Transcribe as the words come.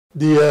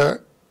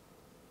Dear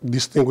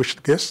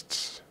distinguished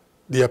guests,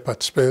 dear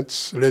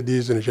participants,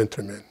 ladies and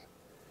gentlemen,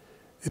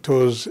 it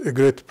was a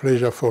great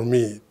pleasure for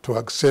me to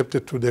accept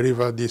to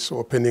deliver these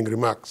opening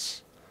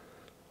remarks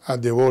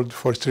at the World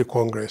Forestry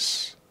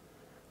Congress,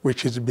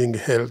 which is being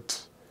held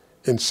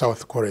in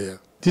South Korea.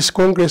 This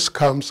Congress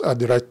comes at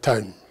the right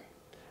time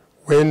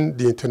when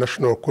the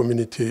international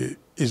community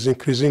is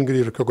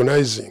increasingly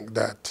recognizing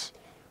that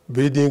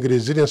building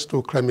resilience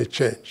to climate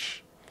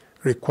change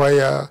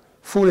requires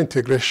full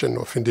integration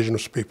of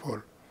indigenous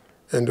people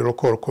and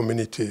local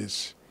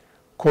communities,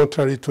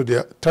 contrary to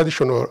the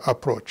traditional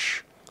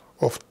approach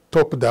of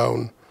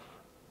top-down,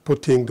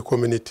 putting the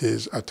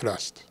communities at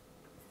rest.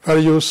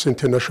 Various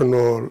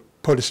international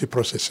policy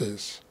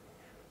processes,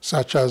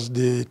 such as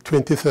the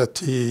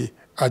 2030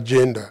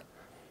 Agenda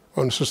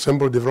on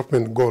Sustainable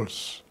Development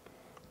Goals,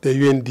 the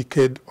UN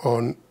Decade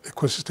on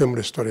Ecosystem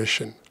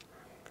Restoration,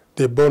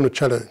 the Bono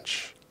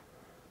Challenge,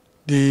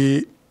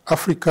 the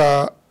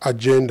Africa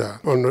Agenda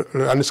on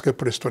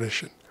Landscape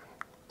Restoration,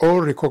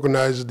 all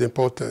recognize the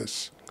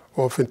importance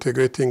of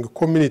integrating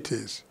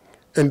communities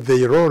and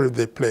the role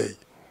they play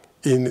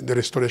in the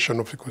restoration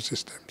of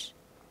ecosystems.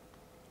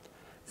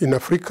 In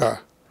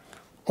Africa,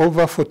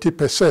 over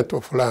 40%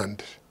 of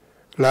land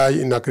lie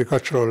in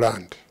agricultural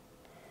land.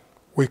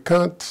 We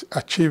can't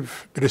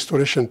achieve the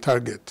restoration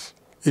target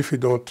if we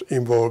don't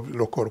involve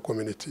local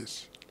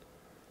communities.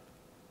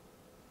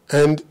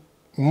 And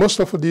most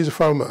of these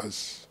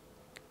farmers,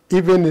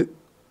 even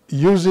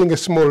using a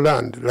small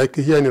land, like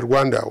here in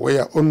Rwanda,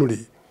 where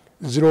only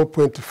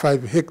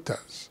 0.5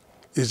 hectares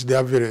is the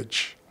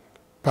average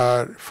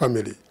per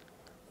family,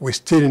 we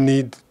still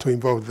need to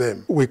involve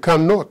them. We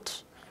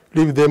cannot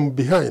leave them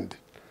behind,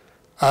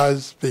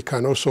 as they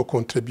can also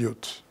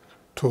contribute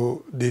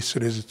to these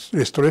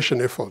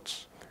restoration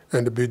efforts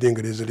and building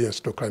resilience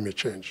to climate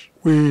change.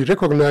 We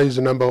recognize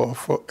a number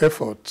of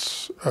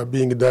efforts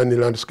being done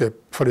in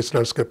forest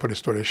landscape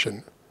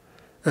restoration,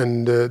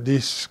 and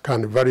this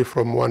can vary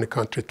from one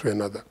country to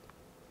another.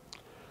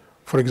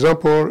 For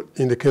example,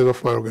 in the case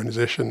of my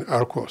organization,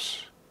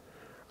 ARCOS,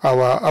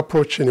 our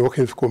approach in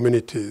working with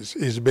communities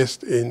is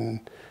based in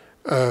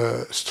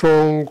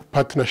strong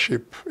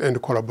partnership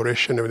and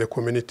collaboration with the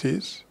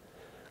communities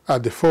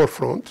at the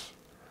forefront,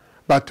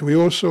 but we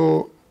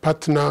also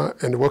partner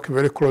and work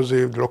very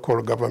closely with local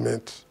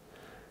government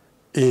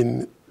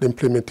in the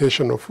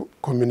implementation of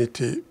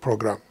community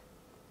program.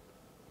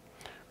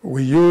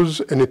 We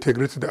use an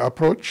integrated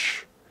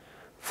approach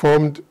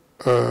formed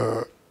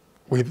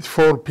with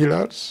 4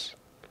 pillars: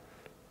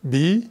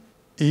 B,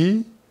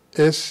 E,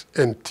 S,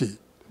 and T,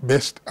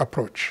 best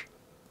approach.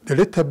 The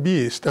letter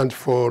B stands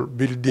for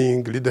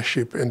building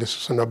leadership and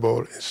sustainable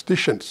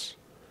institutions,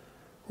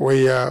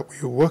 where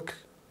we work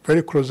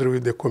very closely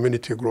with the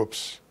community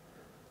groups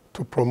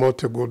to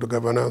promote a good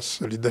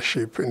governance,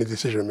 leadership, and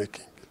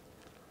decision-making.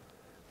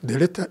 The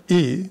letter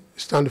E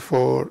stands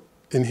for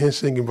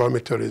enhancing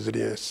environmental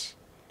resilience,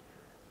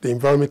 the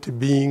environment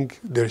being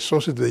the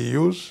resources they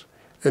use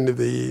and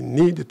they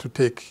need to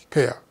take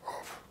care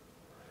of.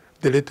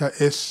 The letter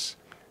S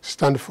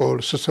stands for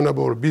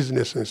sustainable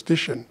business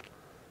institution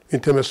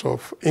in terms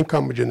of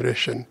income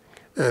generation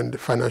and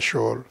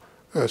financial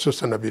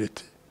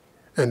sustainability.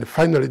 And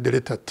finally, the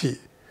letter T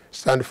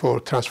stands for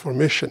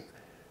transformation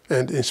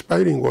and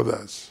inspiring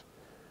others,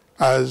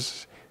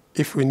 as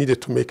if we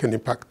needed to make an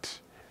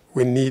impact,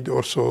 we need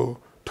also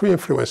to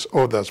influence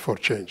others for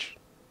change.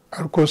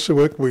 ARCOS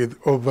work with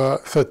over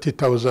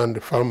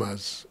 30,000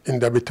 farmers in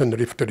the Abitian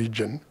Rift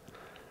region,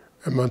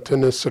 a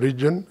mountainous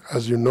region,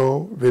 as you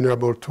know,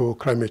 vulnerable to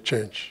climate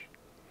change.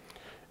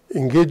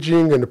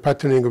 Engaging and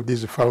partnering with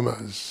these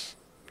farmers,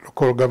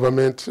 local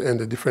government and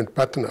the different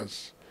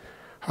partners,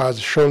 has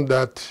shown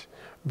that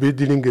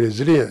building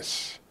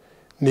resilience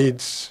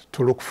needs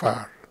to look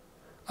far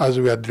as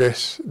we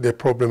address the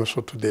problems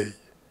of today.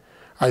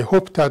 I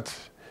hope that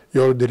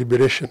your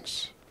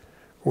deliberations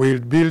will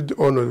build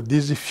on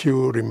these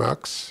few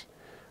remarks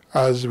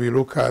as we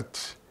look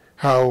at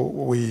how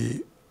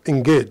we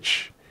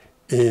engage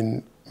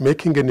in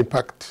making an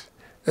impact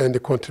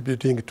and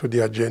contributing to the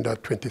Agenda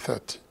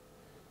 2030.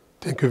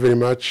 Thank you very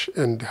much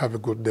and have a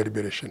good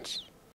deliberations.